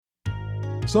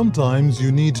Sometimes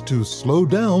you need to slow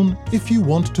down if you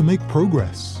want to make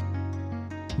progress.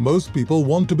 Most people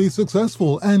want to be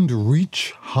successful and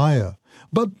reach higher.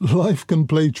 But life can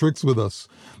play tricks with us.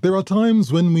 There are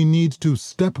times when we need to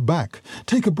step back,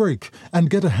 take a break, and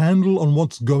get a handle on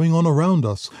what's going on around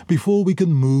us before we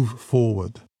can move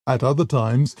forward. At other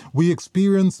times, we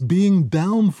experience being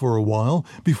down for a while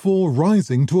before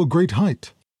rising to a great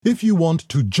height. If you want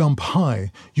to jump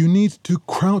high, you need to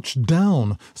crouch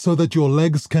down so that your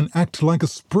legs can act like a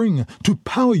spring to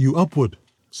power you upward.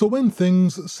 So when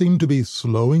things seem to be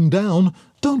slowing down,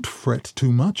 don't fret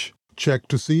too much. Check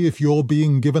to see if you're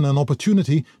being given an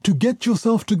opportunity to get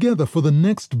yourself together for the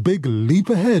next big leap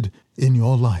ahead in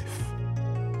your life.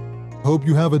 Hope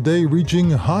you have a day reaching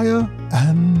higher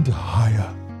and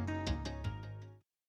higher.